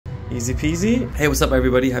Easy peasy. Hey, what's up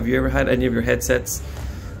everybody? Have you ever had any of your headsets,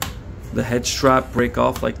 the head strap break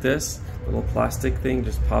off like this? The little plastic thing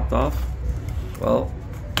just popped off? Well,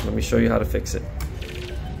 let me show you how to fix it.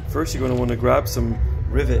 First, you're going to want to grab some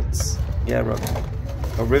rivets. Yeah,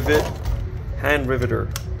 a rivet, hand riveter.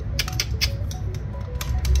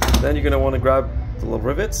 Then you're going to want to grab the little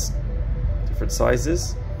rivets, different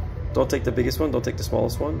sizes. Don't take the biggest one, don't take the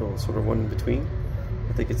smallest one, no, sort of one in between.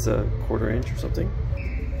 I think it's a 1/4 inch or something.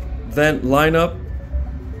 Then line up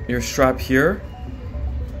your strap here,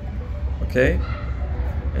 okay?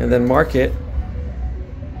 And then mark it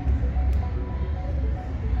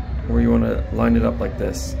where you want to line it up like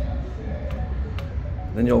this.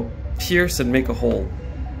 Then you'll pierce and make a hole.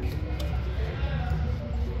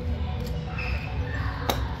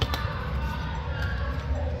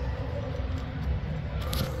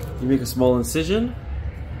 You make a small incision.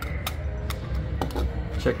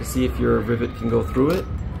 Check to see if your rivet can go through it.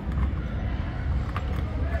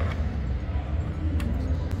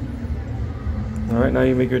 Alright, now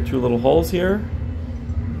you make your 2 little holes here.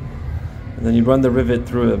 And then you run the rivet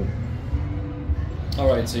through them.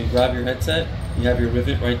 Alright, so you grab your headset, you have your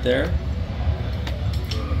rivet right there.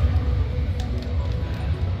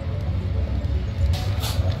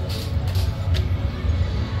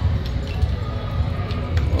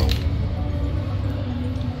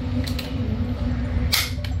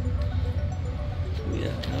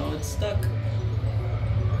 Now it's stuck.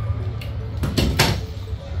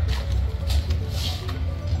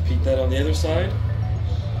 Repeat that on the other side.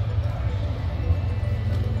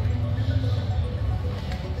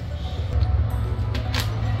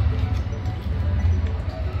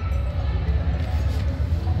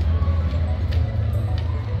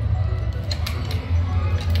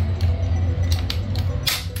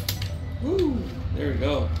 Woo! There we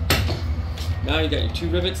go. Now you got your 2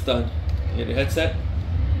 rivets done. You get your headset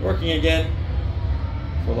working again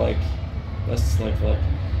for like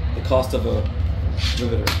the cost of a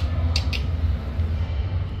riveter.